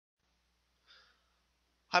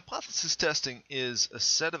Hypothesis testing is a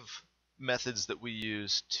set of methods that we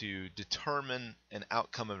use to determine an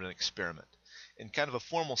outcome of an experiment. In kind of a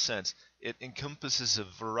formal sense, it encompasses a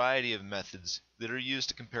variety of methods that are used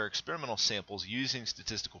to compare experimental samples using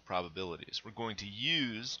statistical probabilities. We're going to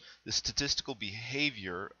use the statistical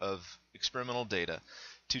behavior of experimental data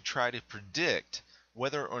to try to predict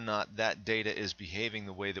whether or not that data is behaving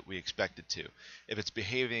the way that we expect it to. If it's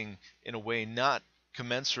behaving in a way not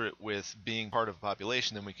commensurate with being part of a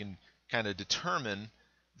population, then we can kind of determine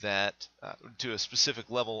that to a specific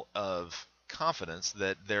level of confidence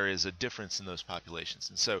that there is a difference in those populations.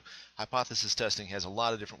 And so hypothesis testing has a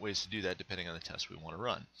lot of different ways to do that depending on the test we want to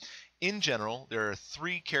run. In general, there are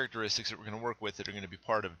three characteristics that we're going to work with that are going to be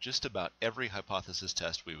part of just about every hypothesis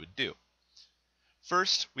test we would do.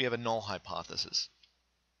 First, we have a null hypothesis.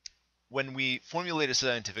 When we formulate a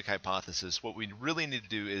scientific hypothesis, what we really need to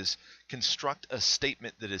do is construct a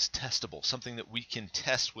statement that is testable, something that we can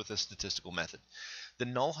test with a statistical method. The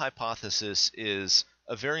null hypothesis is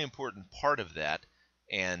a very important part of that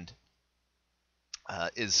and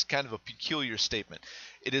is kind of a peculiar statement.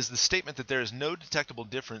 It is the statement that there is no detectable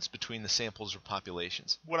difference between the samples or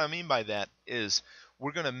populations. What I mean by that is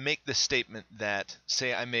we're going to make the statement that,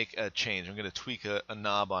 say I make a change, I'm going to tweak a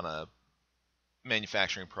knob on a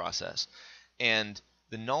manufacturing process, and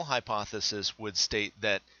the null hypothesis would state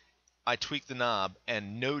that I tweaked the knob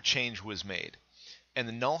and no change was made. And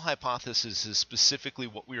the null hypothesis is specifically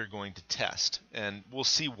what we are going to test, and we'll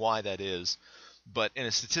see why that is. But in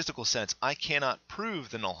a statistical sense, I cannot prove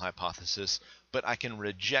the null hypothesis, but I can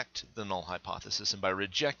reject the null hypothesis, and by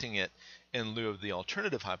rejecting it in lieu of the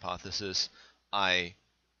alternative hypothesis, I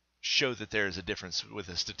show that there is a difference with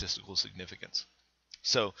a statistical significance.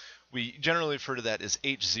 So we generally refer to that as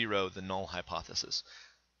H0, the null hypothesis.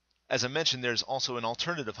 As I mentioned, there's also an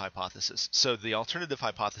alternative hypothesis. So the alternative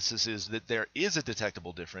hypothesis is that there is a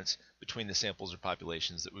detectable difference between the samples or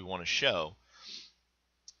populations that we want to show.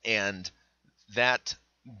 And that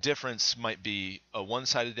difference might be a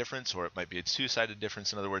one-sided difference, or it might be a two-sided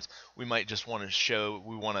difference. In other words, we might just want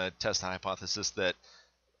to test the hypothesis that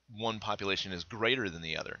one population is greater than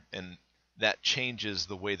the other. And that changes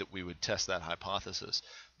the way that we would test that hypothesis.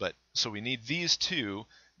 So we need these two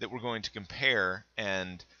that we're going to compare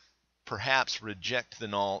and perhaps reject the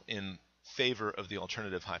null in favor of the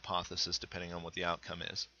alternative hypothesis depending on what the outcome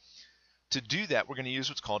is. To do that, we're going to use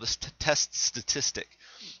what's called a test statistic.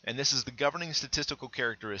 And this is the governing statistical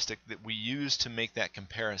characteristic that we use to make that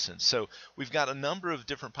comparison. So we've got a number of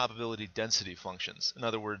different probability density functions. In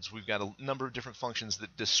other words, we've got a number of different functions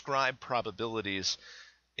that describe probabilities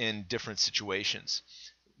in different situations.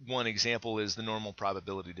 One example is the normal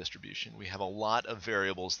probability distribution. We have a lot of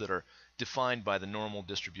variables that are defined by the normal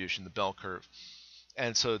distribution, the bell curve.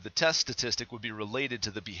 And so the test statistic would be related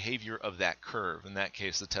to the behavior of that curve. In that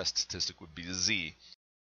case, the test statistic would be Z.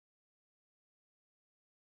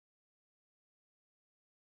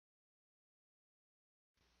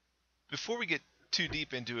 Before we get too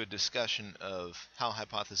deep into a discussion of how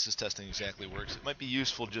hypothesis testing exactly works, it might be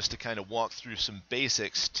useful just to kind of walk through some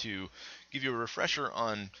basics to give you a refresher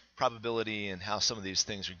on probability and how some of these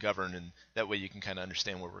things are governed, and that way you can kind of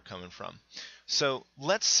understand where we're coming from. So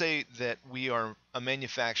let's say that we are a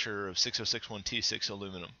manufacturer of 6061T6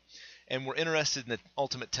 aluminum, and we're interested in the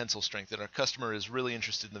ultimate tensile strength, that our customer is really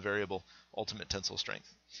interested in the variable ultimate tensile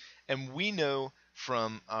strength. And we know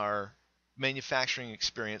from our manufacturing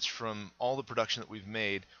experience, from all the production that we've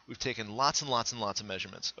made, we've taken lots and lots and lots of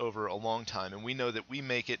measurements over a long time, and we know that we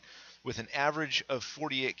make it with an average of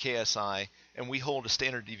 48 KSI, and we hold a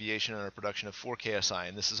standard deviation in our production of 4 KSI,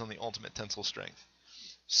 and this is on the ultimate tensile strength.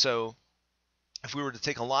 So if we were to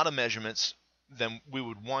take a lot of measurements, then we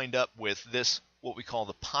would wind up with this, what we call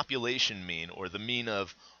the population mean, or the mean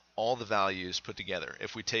of all the values put together.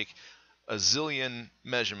 If we take a zillion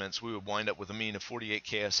measurements, we would wind up with a mean of 48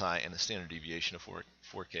 KSI and a standard deviation of 4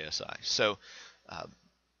 KSI. So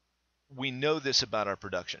we know this about our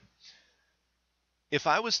production. If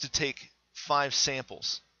I was to take 5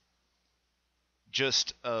 samples,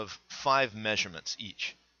 just of 5 measurements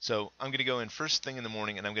each, so I'm going to go in first thing in the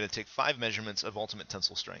morning and I'm going to take 5 measurements of ultimate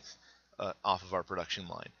tensile strength off of our production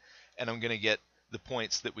line, and I'm going to get the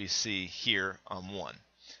points that we see here on 1.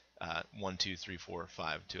 1, 2, 3, 4,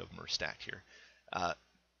 5, 2 of them are stacked here.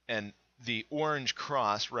 And the orange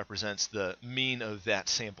cross represents the mean of that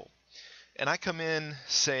sample. And I come in,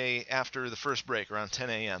 say, after the first break, around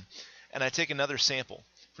 10 a.m., and I take another sample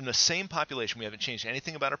from the same population. We haven't changed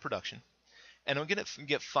anything about our production. And I'm going to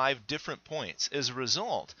get 5 different points. As a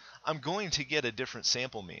result, I'm going to get a different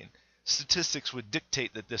sample mean. statistics would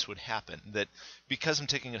dictate that this would happen, that because I'm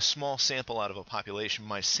taking a small sample out of a population,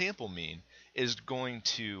 my sample mean is going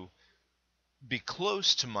to be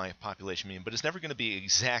close to my population mean, but it's never going to be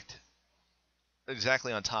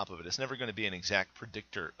exactly on top of it. It's never going to be an exact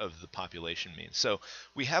predictor of the population mean. So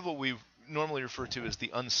we have what we normally refer to as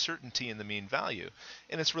the uncertainty in the mean value,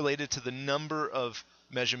 and it's related to the number of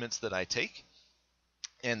measurements that I take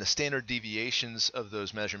and the standard deviations of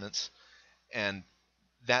those measurements, and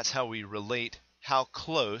that's how we relate how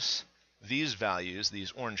close these values,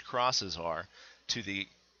 these orange crosses, are to the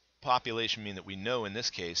population mean that we know in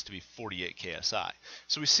this case to be 48 KSI.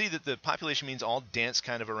 So we see that the population means all dance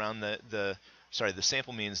kind of around the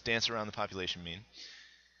sample means dance around the population mean.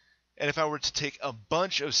 And if I were to take a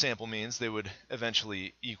bunch of sample means, they would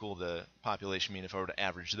eventually equal the population mean if I were to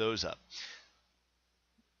average those up.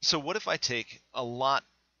 So what if I take a lot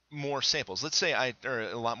more samples? Let's say or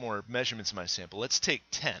a lot more measurements in my sample. Let's take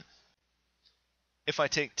 10. If I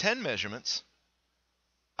take 10 measurements,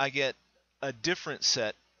 I get a different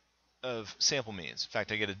set of sample means. In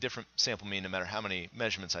fact, I get a different sample mean no matter how many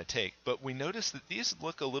measurements I take. But we notice that these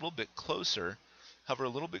look a little bit closer, hover a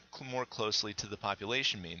little bit more closely to the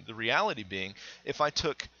population mean. The reality being, if I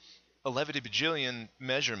took 11 bajillion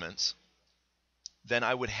measurements, then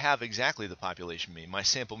I would have exactly the population mean. My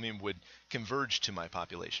sample mean would converge to my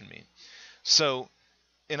population mean. So,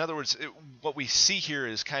 in other words, what we see here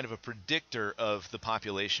is kind of a predictor of the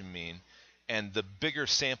population mean, and the bigger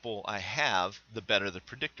sample I have, the better the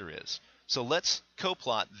predictor is. So let's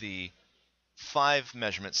co-plot the 5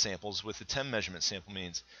 measurement samples with the 10 measurement sample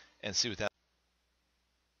means and see what that.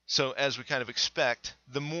 So as we kind of expect,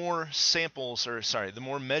 the more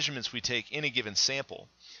measurements we take in a given sample,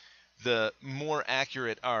 the more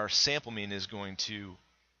accurate our sample mean is going to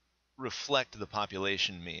reflect the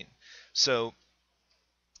population mean. So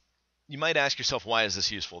you might ask yourself, why is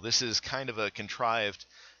this useful? This is kind of a contrived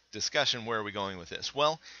discussion. Where are we going with this?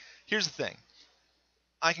 Well, here's the thing.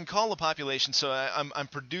 I can call a population, so I'm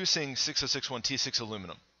producing 6061 T6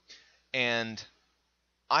 aluminum, and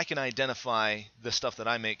I can identify the stuff that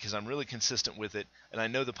I make because I'm really consistent with it, and I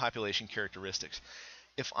know the population characteristics.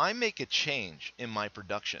 If I make a change in my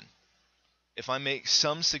production, if I make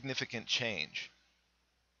some significant change,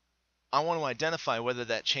 I want to identify whether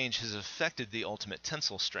that change has affected the ultimate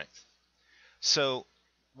tensile strength. So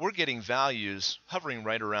we're getting values hovering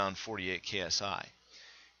right around 48 KSI.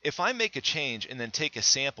 If I make a change and then take a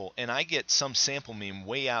sample and I get some sample mean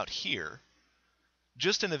way out here,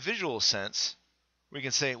 just in a visual sense, we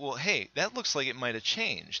can say, well, hey, that looks like it might have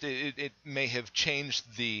changed. It may have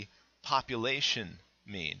changed the population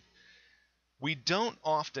mean. We don't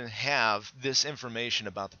often have this information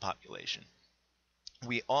about the population.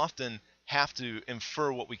 We often have to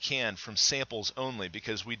infer what we can from samples only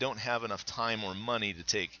because we don't have enough time or money to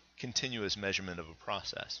take continuous measurement of a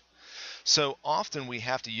process. So often we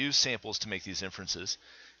have to use samples to make these inferences,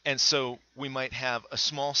 and so we might have a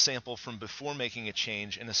small sample from before making a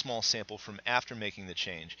change and a small sample from after making the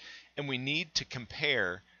change, and we need to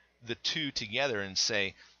compare the two together and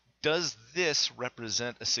say, does this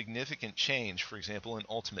represent a significant change, for example, in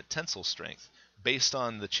ultimate tensile strength, based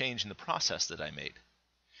on the change in the process that I made?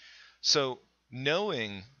 So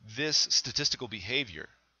knowing this statistical behavior,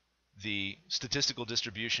 the statistical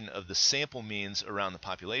distribution of the sample means around the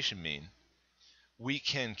population mean, we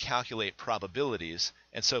can calculate probabilities.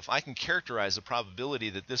 And so if I can characterize the probability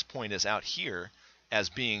that this point is out here as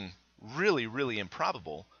being really, really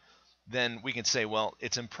improbable, then we can say, well,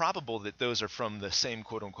 it's improbable that those are from the same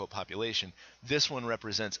quote-unquote population. This one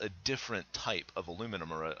represents a different type of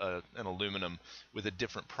aluminum, or an aluminum with a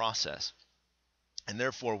different process. And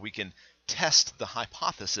therefore, we can test the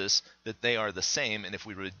hypothesis that they are the same, and if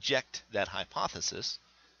we reject that hypothesis,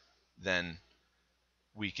 then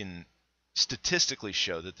we can statistically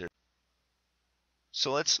show that they're.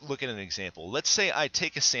 So let's look at an example. Let's say I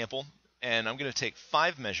take a sample, and I'm going to take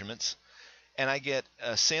 5 measurements, and I get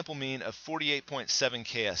a sample mean of 48.7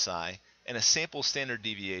 KSI and a sample standard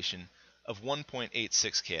deviation of 1.86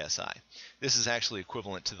 KSI. This is actually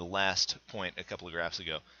equivalent to the last point a couple of graphs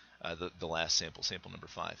ago, the last sample number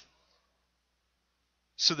 5.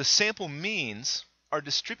 So the sample means are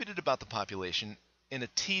distributed about the population in a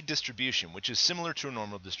t distribution, which is similar to a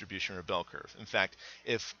normal distribution or a bell curve. In fact,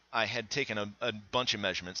 if I had taken a bunch of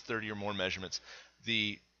measurements, 30 or more measurements,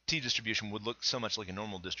 the t distribution would look so much like a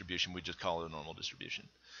normal distribution, we'd just call it a normal distribution.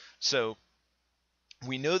 So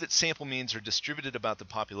we know that sample means are distributed about the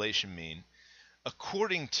population mean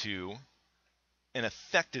according to an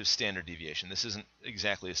effective standard deviation. This isn't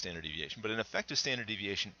exactly a standard deviation, but an effective standard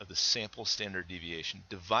deviation of the sample standard deviation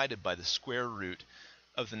divided by the square root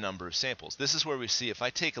of the number of samples. This is where we see if I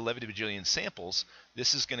take 11 bajillion samples,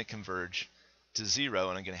 this is going to converge to 0,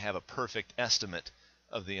 and I'm going to have a perfect estimate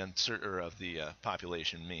of the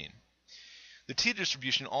population mean. The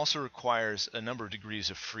t-distribution also requires a number of degrees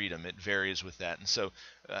of freedom. It varies with that, and so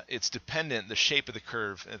it's dependent. The shape of the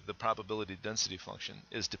curve, the probability density function,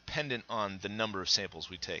 is dependent on the number of samples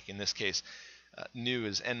we take. In this case, nu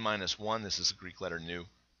is n minus 1. This is the Greek letter nu,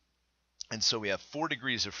 and so we have 4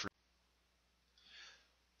 degrees of freedom.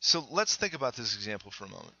 So let's think about this example for a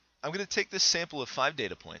moment. I'm going to take this sample of 5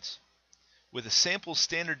 data points with a sample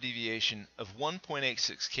standard deviation of 1.86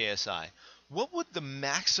 KSI. What would the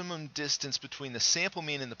maximum distance between the sample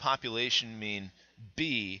mean and the population mean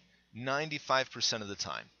be 95% of the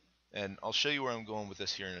time? And I'll show you where I'm going with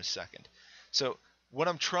this here in a second. So what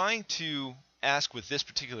I'm trying to ask with this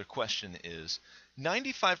particular question is,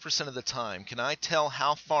 95% of the time, can I tell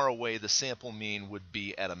how far away the sample mean would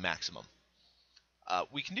be at a maximum?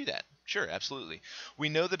 We can do that. Sure, absolutely. We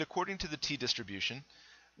know that according to the t-distribution,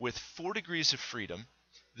 with 4 degrees of freedom,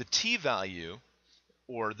 the t-value,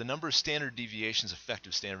 or the number of standard deviations,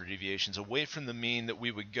 effective standard deviations, away from the mean that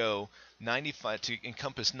we would go 95 to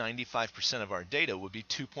encompass 95% of our data would be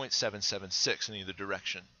 2.776 in either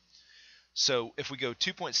direction. So if we go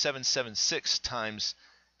 2.776 times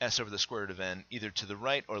s over the square root of n, either to the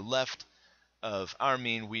right or left of our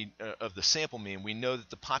mean, of the sample mean, we know that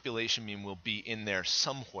the population mean will be in there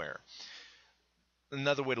somewhere.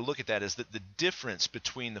 Another way to look at that is that the difference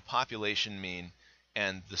between the population mean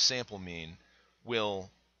and the sample mean will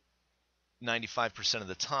 95% of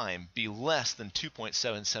the time be less than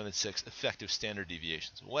 2.776 effective standard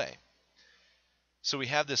deviations away. So we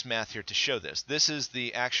have this math here to show this. This is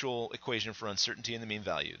the actual equation for uncertainty in the mean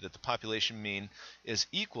value, that the population mean is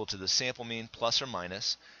equal to the sample mean plus or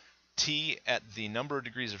minus t at the number of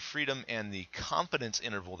degrees of freedom and the confidence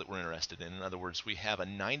interval that we're interested in. In other words, we have a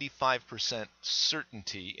 95%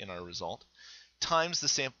 certainty in our result times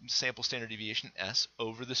the sample standard deviation s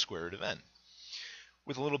over the square root of n.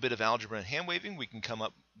 With a little bit of algebra and hand waving, we can come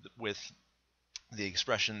up with the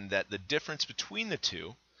expression that the difference between the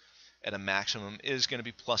two at a maximum is going to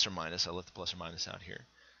be plus or minus. I'll let the plus or minus out here.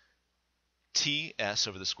 Ts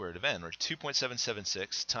over the square root of n, or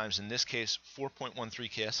 2.776 times, in this case,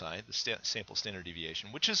 4.13 KSI, the sample standard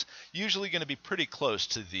deviation, which is usually going to be pretty close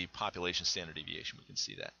to the population standard deviation. We can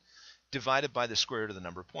see that, divided by the square root of the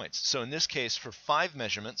number of points. So in this case, for 5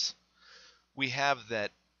 measurements, we have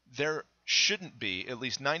that there shouldn't be, at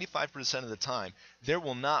least 95% of the time, there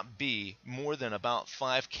will not be more than about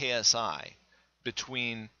 5 KSI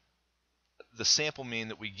between the sample mean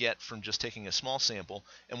that we get from just taking a small sample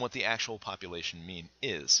and what the actual population mean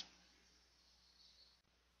is.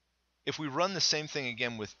 If we run the same thing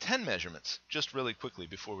again with 10 measurements, just really quickly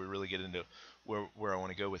before we really get into where I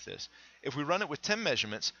want to go with this. If we run it with 10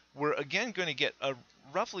 measurements, we're again going to get a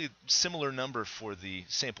roughly similar number for the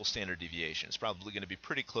sample standard deviation. It's probably going to be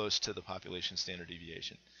pretty close to the population standard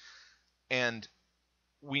deviation. And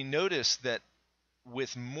we notice that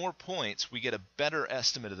with more points, we get a better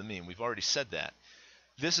estimate of the mean. We've already said that.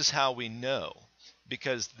 This is how we know,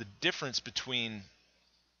 because the difference between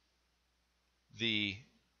the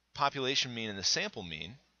population mean and the sample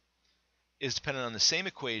mean is dependent on the same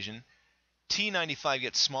equation. T95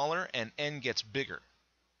 gets smaller and n gets bigger.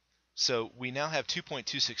 So we now have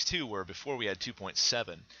 2.262, where before we had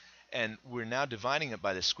 2.7. And we're now dividing it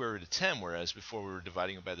by the square root of 10, whereas before we were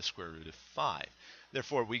dividing it by the square root of 5.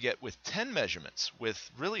 Therefore, we get with 10 measurements, with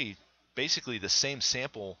really basically the same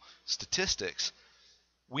sample statistics,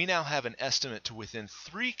 we now have an estimate to within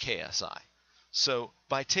 3 KSI. So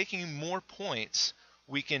by taking more points,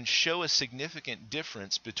 we can show a significant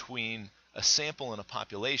difference between a sample and a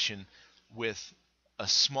population with a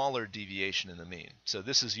smaller deviation in the mean. So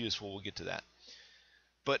this is useful. We'll get to that.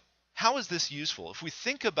 But how is this useful? If we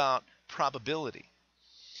think about probability,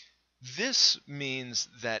 this means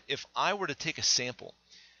that if I were to take a sample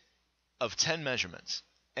of 10 measurements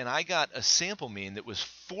and I got a sample mean that was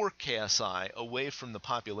 4 KSI away from the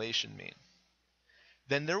population mean,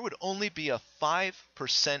 then there would only be a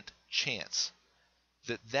 5% chance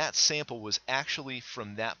that that sample was actually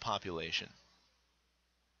from that population.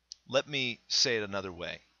 Let me say it another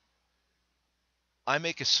way. I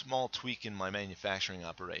make a small tweak in my manufacturing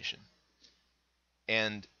operation,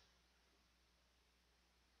 and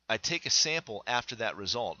I take a sample after that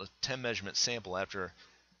result, a 10 measurement sample after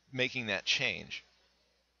making that change.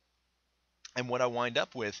 And what I wind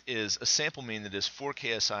up with is a sample mean that is 4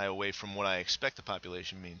 KSI away from what I expect the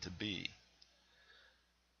population mean to be.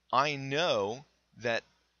 I know that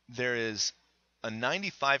there is a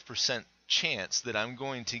 95% chance that I'm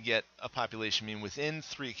going to get a population mean within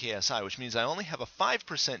 3 KSI, which means I only have a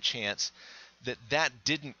 5% chance that that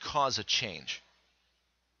didn't cause a change.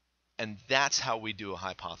 And that's how we do a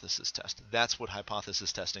hypothesis test. That's what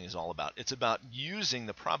hypothesis testing is all about. It's about using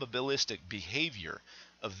the probabilistic behavior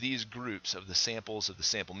of these groups, of the samples, of the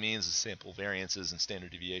sample means, the sample variances, and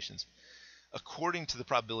standard deviations, according to the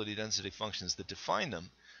probability density functions that define them,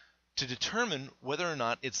 to determine whether or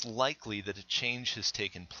not it's likely that a change has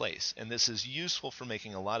taken place. And this is useful for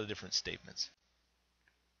making a lot of different statements.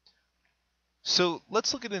 So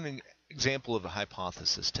let's look at an example of a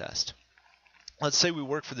hypothesis test. Let's say we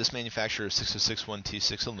work for this manufacturer of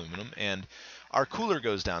 6061T6 aluminum, and our cooler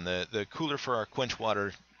goes down. The cooler for our quench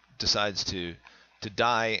water decides to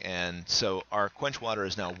die, and so our quench water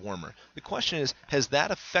is now warmer. The question is, has that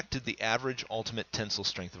affected the average ultimate tensile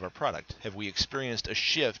strength of our product? Have we experienced a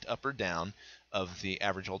shift up or down of the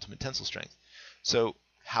average ultimate tensile strength? So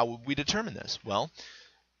how would we determine this? Well,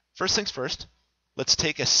 first things first, let's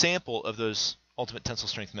take a sample of those ultimate tensile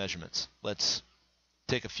strength measurements. Let's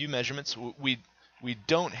take a few measurements. We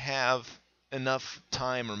don't have enough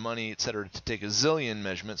time or money, etc., to take a zillion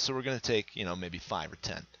measurements, so we're going to take, maybe 5 or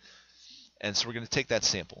 10. And so we're going to take that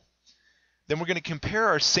sample. Then we're going to compare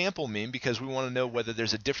our sample mean because we want to know whether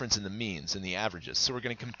there's a difference in the means and the averages. So we're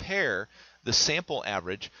going to compare the sample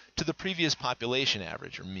average to the previous population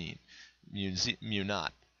average, or mean, mu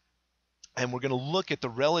naught. And we're going to look at the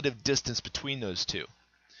relative distance between those two.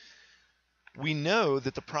 We know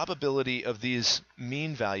that the probability of these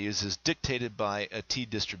mean values is dictated by a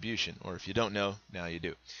t-distribution, or if you don't know, now you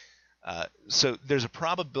do. So there's a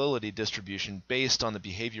probability distribution based on the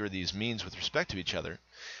behavior of these means with respect to each other,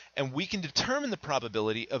 and we can determine the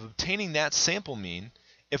probability of obtaining that sample mean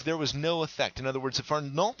if there was no effect. In other words, if our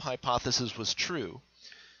null hypothesis was true,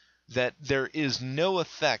 that there is no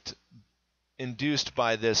effect induced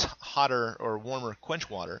by this hotter or warmer quench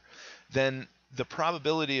water, then the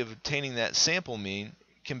probability of obtaining that sample mean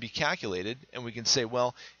can be calculated, and we can say,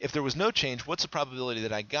 well, if there was no change, what's the probability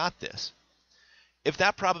that I got this? If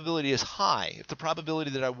that probability is high, if the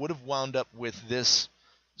probability that I would have wound up with this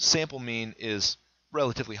sample mean is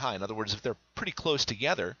relatively high, in other words, if they're pretty close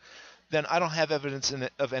together, then I don't have evidence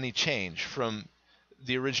of any change from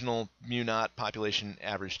the original mu naught population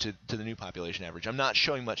average to the new population average. I'm not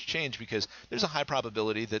showing much change because there's a high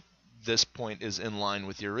probability that this point is in line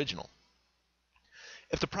with the original.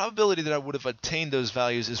 If the probability that I would have obtained those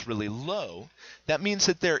values is really low, that means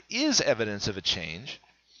that there is evidence of a change,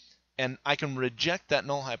 and I can reject that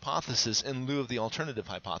null hypothesis in lieu of the alternative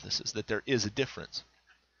hypothesis, that there is a difference.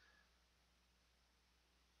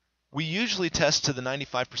 We usually test to the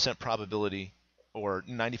 95% probability or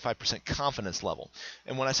 95% confidence level.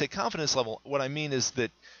 And when I say confidence level, what I mean is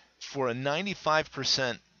that for a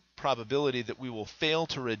 95% probability that we will fail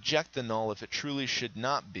to reject the null if it truly should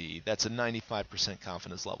not be, that's a 95%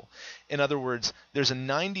 confidence level. In other words, there's a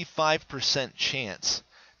 95% chance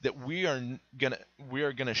that we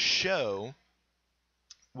are gonna show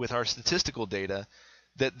with our statistical data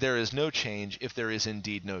that there is no change if there is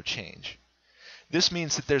indeed no change. This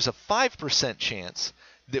means that there's a 5% chance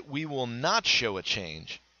that we will not show a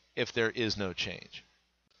change if there is no change.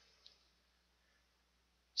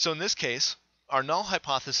 So in this case, our null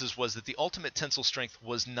hypothesis was that the ultimate tensile strength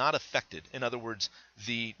was not affected. In other words,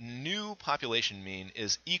 the new population mean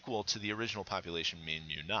is equal to the original population mean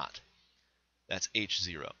mu naught. That's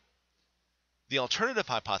H0. The alternative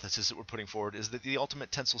hypothesis that we're putting forward is that the ultimate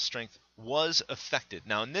tensile strength was affected.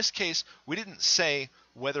 Now in this case, we didn't say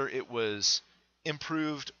whether it was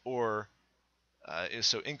improved or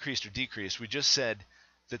so increased or decreased. We just said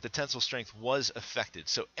that the tensile strength was affected.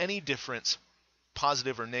 So any difference,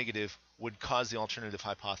 positive or negative, would cause the alternative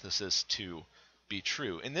hypothesis to be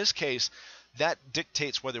true. In this case, that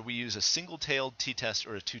dictates whether we use a single-tailed t-test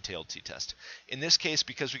or a two-tailed t-test. In this case,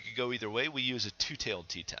 because we could go either way, we use a two-tailed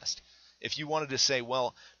t-test. If you wanted to say,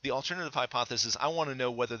 well, the alternative hypothesis, I want to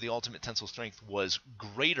know whether the ultimate tensile strength was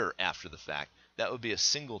greater after the fact, that would be a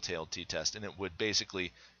single-tailed t-test, and it would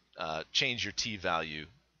basically change your t-value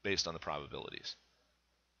based on the probabilities.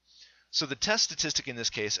 So the test statistic in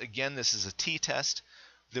this case, again, this is a t-test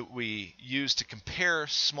that we use to compare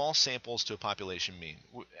small samples to a population mean.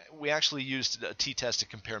 We actually used a t-test to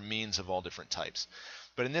compare means of all different types.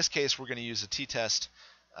 But in this case, we're going to use a t-test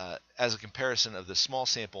as a comparison of the small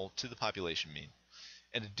sample to the population mean.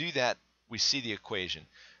 And to do that, we see the equation.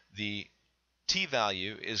 The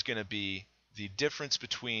t-value is going to be the difference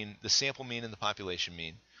between the sample mean and the population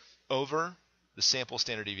mean over the sample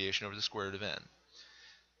standard deviation over the square root of n.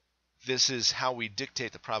 This is how we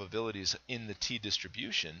dictate the probabilities in the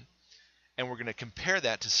t-distribution, and we're going to compare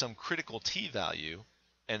that to some critical t-value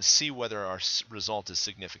and see whether our result is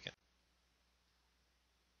significant.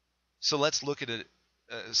 So let's look at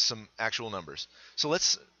some actual numbers. So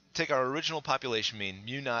let's take our original population mean,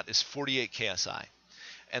 mu naught is 48 ksi.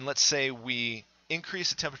 And let's say we increase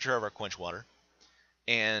the temperature of our quench water,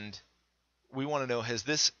 and we want to know, has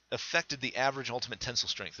this affected the average ultimate tensile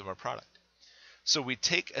strength of our product? So we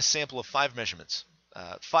take a sample of 5 measurements.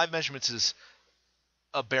 5 measurements is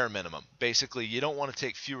a bare minimum. Basically, you don't want to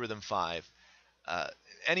take fewer than 5.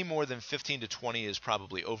 Any more than 15 to 20 is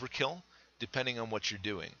probably overkill, depending on what you're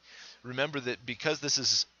doing. Remember that because this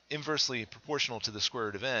is inversely proportional to the square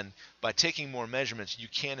root of n, by taking more measurements, you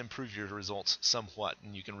can improve your results somewhat,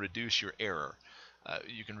 and you can reduce your error.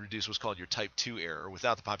 You can reduce what's called your type 2 error.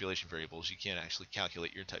 Without the population variables, you can't actually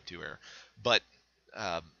calculate your type 2 error. But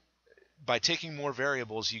by taking more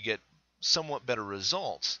variables, you get somewhat better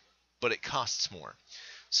results, but it costs more.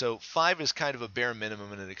 So 5 is kind of a bare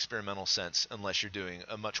minimum in an experimental sense, unless you're doing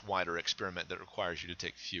a much wider experiment that requires you to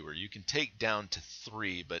take fewer. You can take down to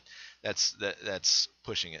 3, but that's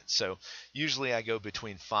pushing it. So usually I go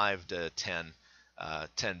between 5 to 10,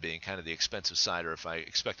 10 being kind of the expensive side, or if I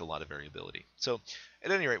expect a lot of variability. So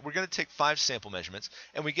at any rate, we're going to take 5 sample measurements,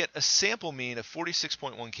 and we get a sample mean of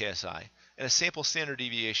 46.1 ksi and a sample standard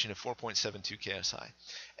deviation of 4.72 ksi.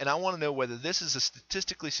 And I want to know whether this is a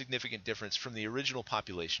statistically significant difference from the original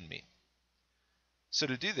population mean. So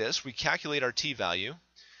to do this, we calculate our t-value,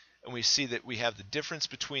 and we see that we have the difference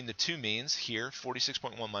between the two means here,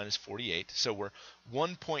 46.1 minus 48. So we're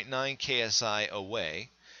 1.9 ksi away.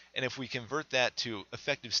 And if we convert that to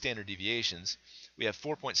effective standard deviations, we have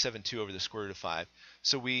 4.72 over the square root of 5.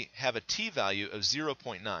 So we have a t-value of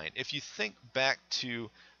 0.9. If you think back to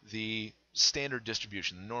the standard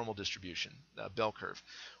distribution, the normal distribution, bell curve,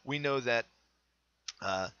 we know that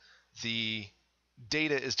the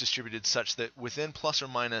data is distributed such that within plus or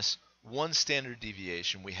minus 1 standard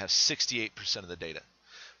deviation, we have 68% of the data.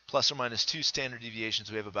 Plus or minus 2 standard deviations,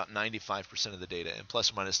 we have about 95% of the data. And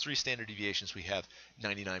plus or minus 3 standard deviations, we have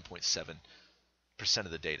 99.7%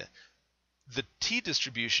 of the data. The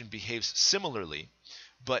t-distribution behaves similarly,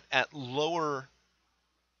 but at lower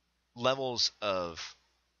levels of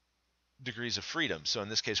degrees of freedom. So in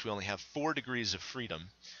this case, we only have 4 degrees of freedom.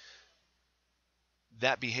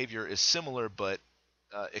 That behavior is similar, but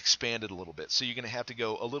expanded a little bit. So you're going to have to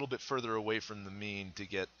go a little bit further away from the mean to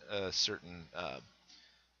get a certain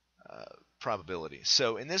probability.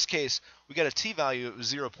 So in this case, we got a t-value of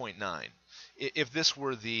 0.9. If this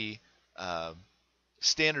were the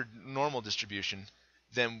standard normal distribution,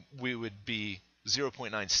 then we would be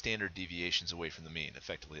 0.9 standard deviations away from the mean.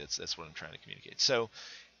 Effectively, that's what I'm trying to communicate. So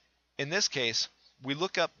in this case, we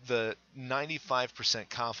look up the 95%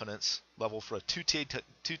 confidence level for a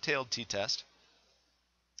two-tailed t-test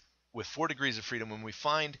with 4 degrees of freedom, when we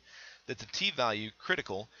find that the t-value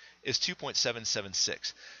critical is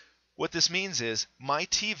 2.776. What this means is my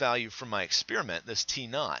t-value from my experiment, this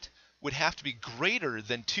t-naught, would have to be greater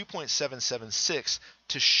than 2.776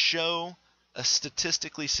 to show a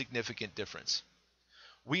statistically significant difference.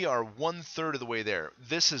 We are 1/3 of the way there.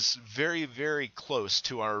 This is very, very close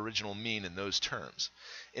to our original mean in those terms.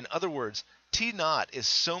 In other words, t-naught is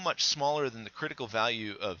so much smaller than the critical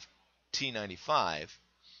value of t95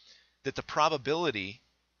 that the probability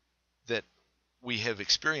that we have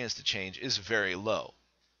experienced a change is very low.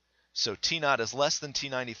 So t-naught is less than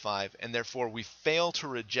t95, and therefore we fail to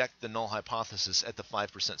reject the null hypothesis at the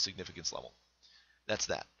 5% significance level. That's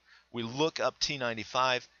that. We look up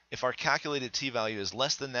t95. If our calculated t-value is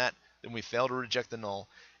less than that, then we fail to reject the null.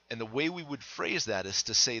 And the way we would phrase that is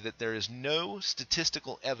to say that there is no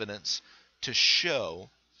statistical evidence to show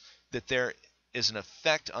that there is an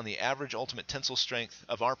effect on the average ultimate tensile strength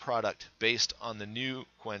of our product based on the new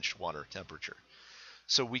quenched water temperature.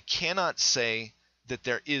 So we cannot say that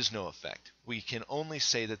there is no effect. We can only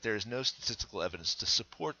say that there is no statistical evidence to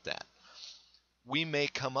support that. We may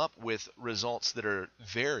come up with results that are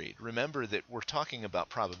varied. Remember that we're talking about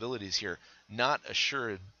probabilities here, not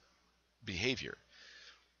assured behavior.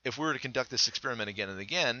 If we were to conduct this experiment again and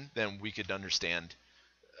again, then we could understand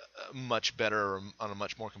much better or on a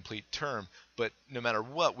much more complete term. But no matter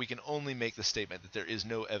what, we can only make the statement that there is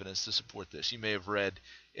no evidence to support this. You may have read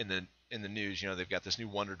in the news, they've got this new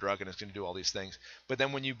wonder drug and it's going to do all these things. But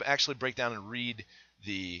then when you actually break down and read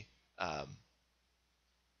the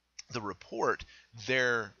report,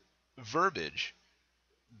 their verbiage,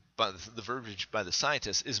 the verbiage by the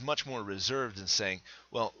scientists, is much more reserved in saying,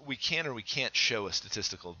 well, we can or we can't show a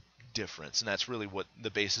statistical difference. And that's really what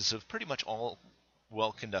the basis of pretty much all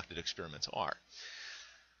well-conducted experiments are.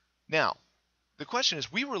 Now, the question is,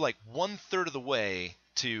 we were like 1/3 of the way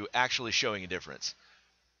to actually showing a difference.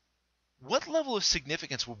 what level of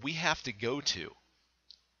significance would we have to go to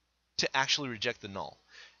actually reject the null?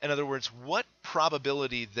 In other words, what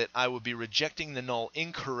probability that I would be rejecting the null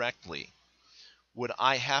incorrectly would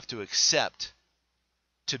I have to accept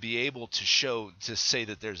to be able to say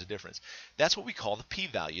that there's a difference? That's what we call the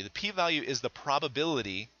p-value. The p-value is the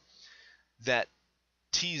probability that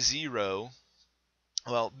t0,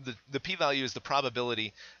 well, the p-value is the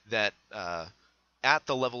probability that at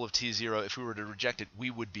the level of t0, if we were to reject it, we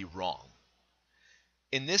would be wrong.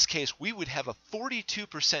 In this case, we would have a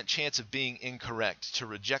 42% chance of being incorrect to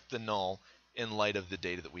reject the null in light of the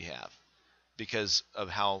data that we have because of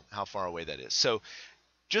how far away that is. So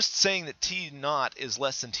just saying that T0 is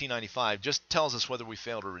less than T95 just tells us whether we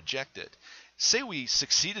fail to reject it. Say we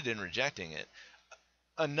succeeded in rejecting it.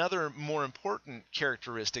 Another more important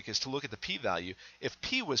characteristic is to look at the p-value. If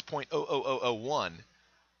p was 0.00001,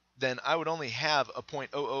 then I would only have a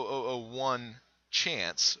 0.00001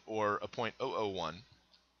 chance, or a 0.001,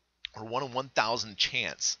 or 1 in 1,000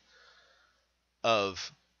 chance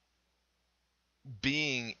of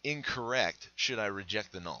being incorrect should I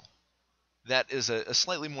reject the null. That is a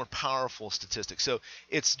slightly more powerful statistic. So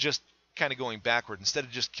it's just kind of going backward. Instead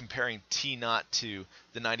of just comparing T0 to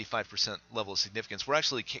the 95% level of significance, we're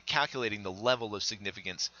actually calculating the level of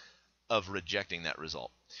significance of rejecting that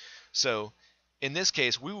result. So in this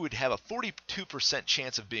case, we would have a 42%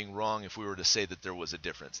 chance of being wrong if we were to say that there was a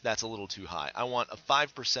difference. That's a little too high. I want a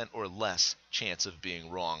 5% or less chance of being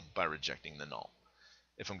wrong by rejecting the null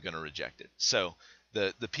if I'm going to reject it. So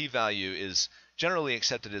the p-value is generally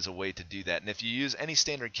accepted as a way to do that. And if you use any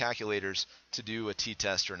standard calculators to do a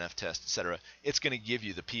t-test or an f-test, etc., it's going to give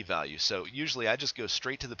you the p-value. So usually I just go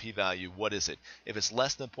straight to the p-value. What is it? If it's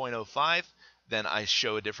less than 0.05, then I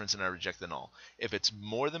show a difference and I reject the null. If it's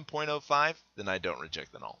more than 0.05, then I don't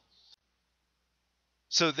reject the null.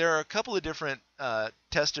 So there are a couple of different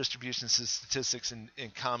test distributions and statistics in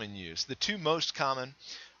common use. The two most common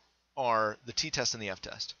are the t-test and the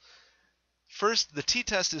f-test. First, the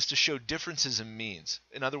t-test is to show differences in means.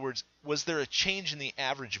 In other words, was there a change in the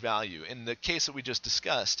average value? In the case that we just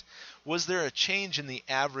discussed, was there a change in the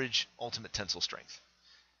average ultimate tensile strength?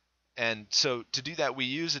 And so to do that, we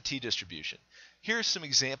use a t-distribution. Here are some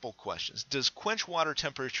example questions. Does quench water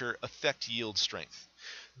temperature affect yield strength?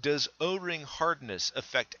 Does O-ring hardness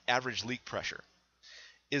affect average leak pressure?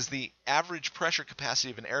 Is the average pressure capacity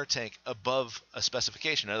of an air tank above a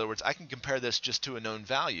specification? In other words, I can compare this just to a known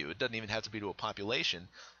value. It doesn't even have to be to a population.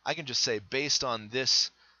 I can just say, based on this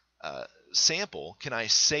sample, can I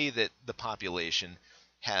say that the population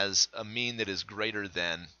has a mean that is greater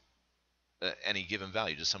than any given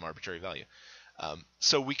value, just some arbitrary value?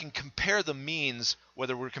 So we can compare the means,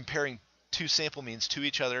 whether we're comparing two sample means to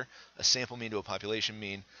each other, a sample mean to a population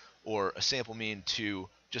mean, or a sample mean to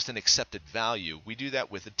just an accepted value. We do that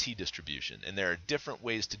with a t-distribution, and there are different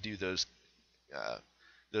ways to do those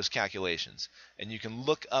calculations. And you can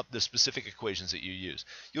look up the specific equations that you use.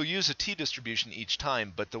 You'll use a t-distribution each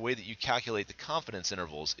time, but the way that you calculate the confidence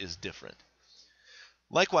intervals is different.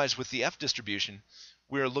 Likewise, with the f-distribution,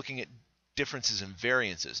 we are looking at differences in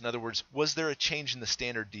variances. In other words, was there a change in the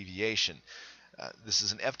standard deviation? This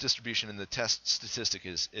is an f-distribution, and the test statistic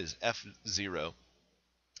is f0.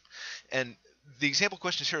 And the example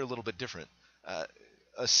questions here are a little bit different.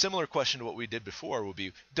 A similar question to what we did before will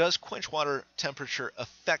be, does quench water temperature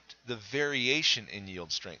affect the variation in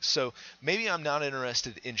yield strength? So maybe I'm not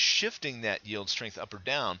interested in shifting that yield strength up or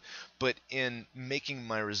down, but in making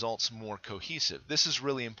my results more cohesive. This is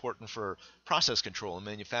really important for process control and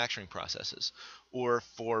manufacturing processes, or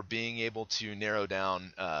for being able to narrow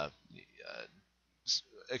down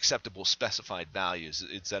acceptable specified values,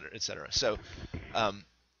 etc., etc. So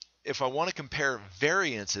if I want to compare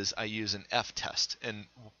variances, I use an f-test, and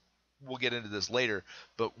we'll get into this later,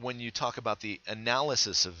 but when you talk about the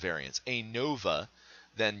analysis of variance, ANOVA,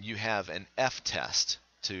 then you have an f-test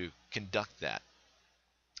to conduct that.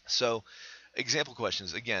 So example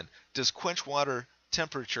questions, again, does quench water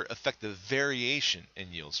temperature affect the variation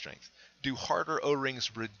in yield strength? Do harder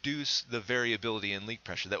O-rings reduce the variability in leak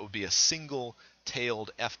pressure? That would be a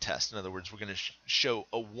single-tailed f-test. In other words, we're going to show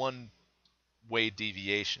a one-way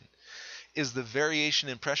deviation. Is the variation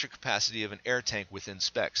in pressure capacity of an air tank within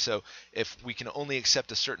specs? So if we can only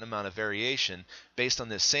accept a certain amount of variation based on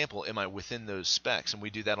this sample, am I within those specs? And we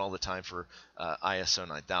do that all the time for ISO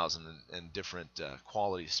 9000 and different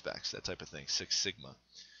quality specs, that type of thing, Six Sigma.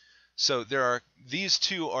 So these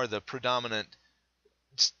two are the predominant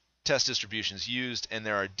test distributions used, and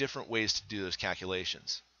there are different ways to do those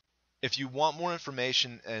calculations. If you want more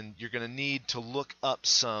information, and you're going to need to look up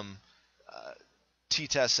some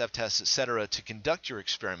t-tests, f-tests, etc., to conduct your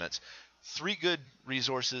experiments, three good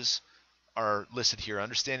resources are listed here.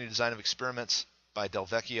 Understanding Design of Experiments by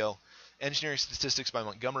Delvecchio. Engineering Statistics by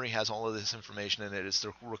Montgomery has all of this information in it. It's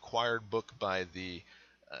the required book by the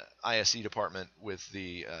ISE department with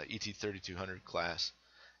the ET 3200 class.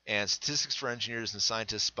 And Statistics for Engineers and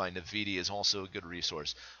Scientists by Navidi is also a good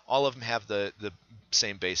resource. All of them have the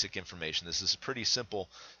same basic information. This is a pretty simple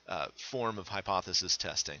form of hypothesis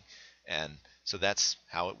testing, and so that's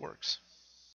how it works.